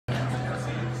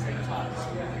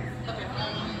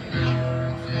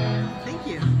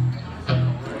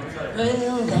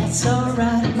That's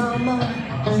alright, mama.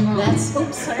 That's,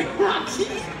 oops, sorry.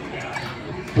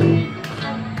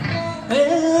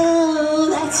 Well,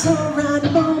 that's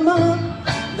alright, mama.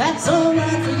 That's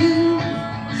alright for you.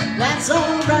 That's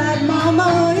alright,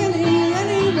 mama.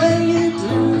 Any way you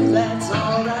do, that's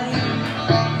alright.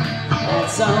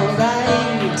 That's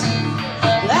alright.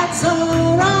 That's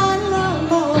alright,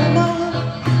 mama.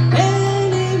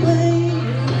 Any way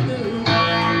you do.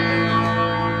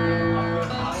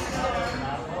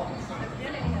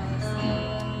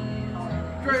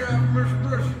 Straight up, Bruce.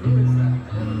 Who is that?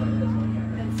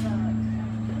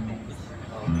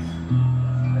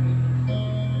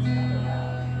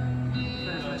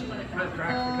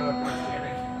 Crack the code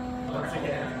once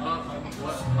again.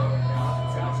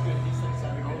 Sounds good. He says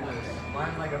that.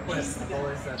 Line like a whip. I've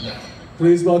always said that.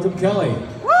 Please welcome Kelly.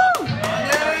 Woo!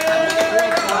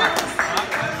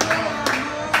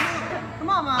 Come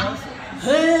on, Mom.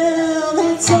 Well,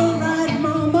 that's alright,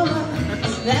 mama.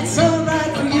 That's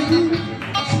alright for you.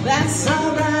 That's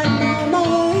alright,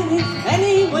 mama.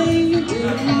 Any way you do,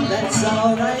 that's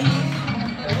alright.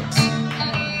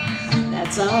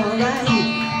 That's alright.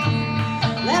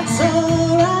 That's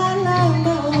alright,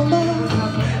 mama.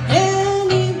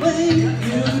 Any way you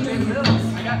do.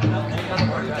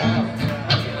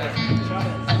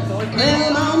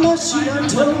 Well, mama, she done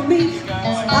told me.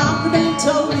 Papa done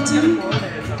told me too.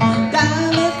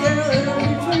 Darling girl,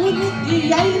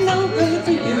 I ain't no good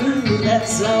for you.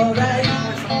 That's alright.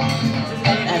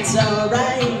 That's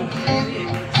alright.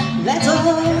 That's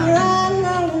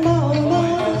alright, mama.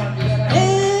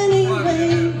 Anyway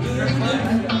you do.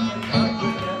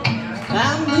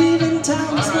 I'm leaving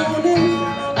town this morning.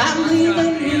 I'm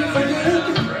leaving here for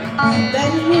good.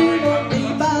 Then you won't be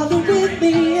bothered with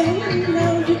me. And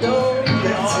now you go.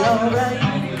 That's alright.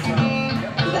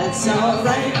 That's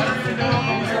alright.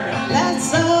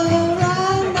 That's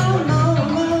alright, mama.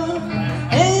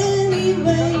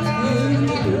 Anyway you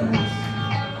do.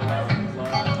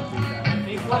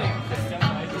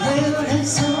 Well,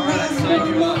 that's alright,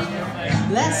 mama.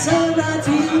 That's alright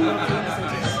for you.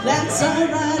 That's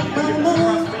alright, mama.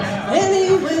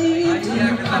 Anyway you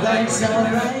do. That's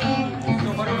alright.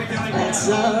 That's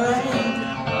alright.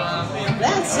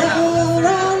 That's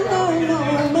alright,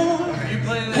 mama.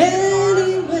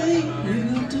 Anyway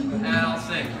you do.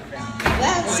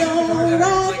 That's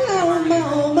alright,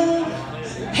 mama.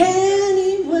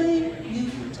 Anyway you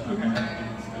do.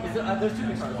 There's two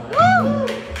guitars. Woo!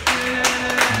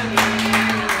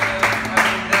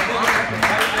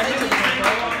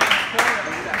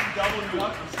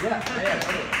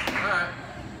 Alright.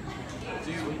 Do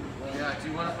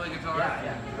you want to play guitar?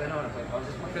 Yeah. I know how to play guitar.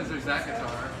 Because there's that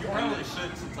guitar. You probably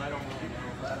should, since I don't really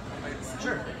know that.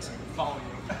 Sure. Follow you.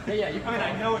 Yeah, you I mean,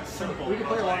 I know it's simple. We can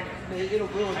play along. It'll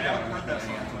really I haven't heard that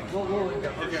song. We'll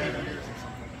Okay.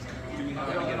 I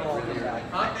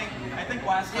think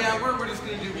last time. Yeah, we're just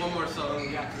going to do one more song. I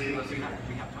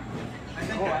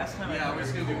think last time. Yeah, we're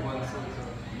just going to do one song.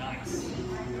 Nice.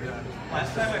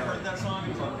 Last time I heard that song, it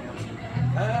was on the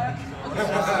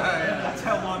That's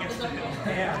how long it's been.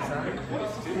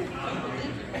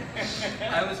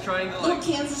 I was trying to Little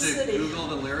Kansas City. Google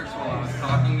the lyrics while I was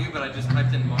talking to you, but I just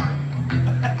typed in Mark.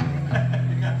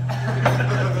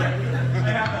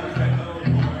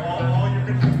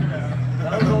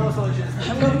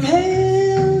 I'm from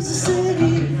Kansas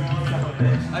City.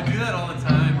 I do that all the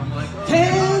time. I'm like,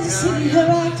 Kansas City, here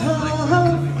I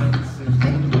come.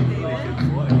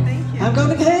 I'm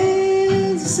going to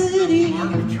Kansas City.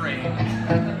 Mark Train,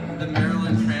 the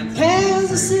Maryland Transit.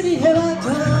 Kansas City, here I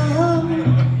come.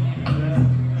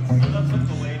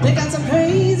 They got some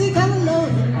crazy kind of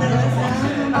love there.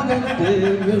 I'm going to be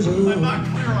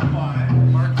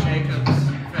Mark Jacobs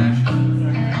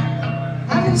fashion.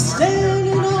 I'm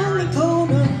standing on the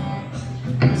corner,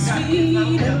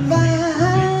 sweet and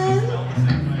fine.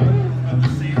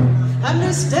 I'm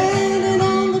just standing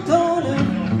on the corner,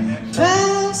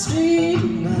 12th Street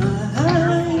and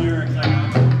Vine.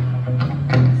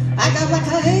 I got my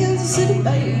Kansas City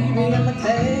baby and my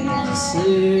Kansas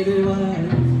City wine.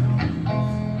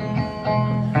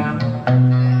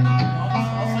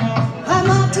 I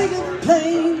might take a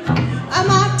plane, I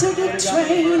might take a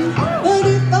train, but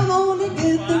if I want to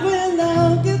get the wind,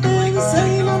 I'll get there the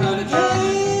same. I'm going to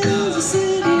Kansas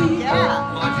City.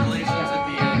 Yeah. Modulations at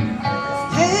the end.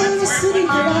 Kansas City, here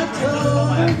I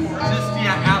come. Just,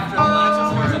 after the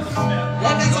last chorus. I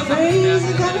got some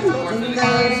crazy kind of looking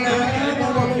guys now. I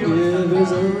want to give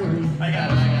his own. I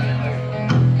got it.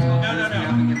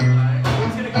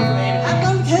 I'm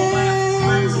from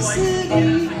Kansas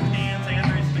City.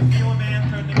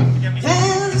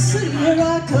 Kansas City, here I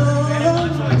come.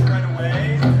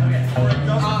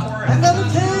 I'm going to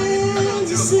Kansas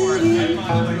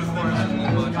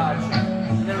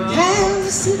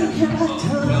Kansas City, here I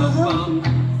come.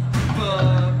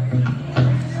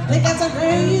 They got some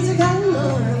crazy kind of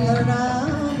love that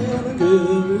I'm gonna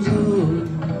give result.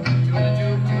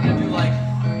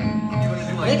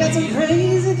 They got some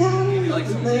crazy kind of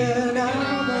love that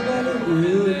I'm gonna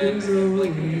give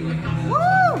result. Woo!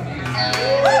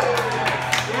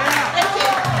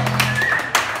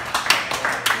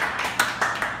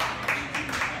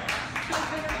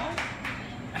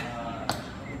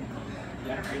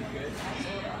 Thank you.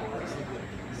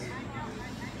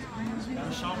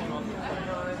 Shot one off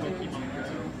the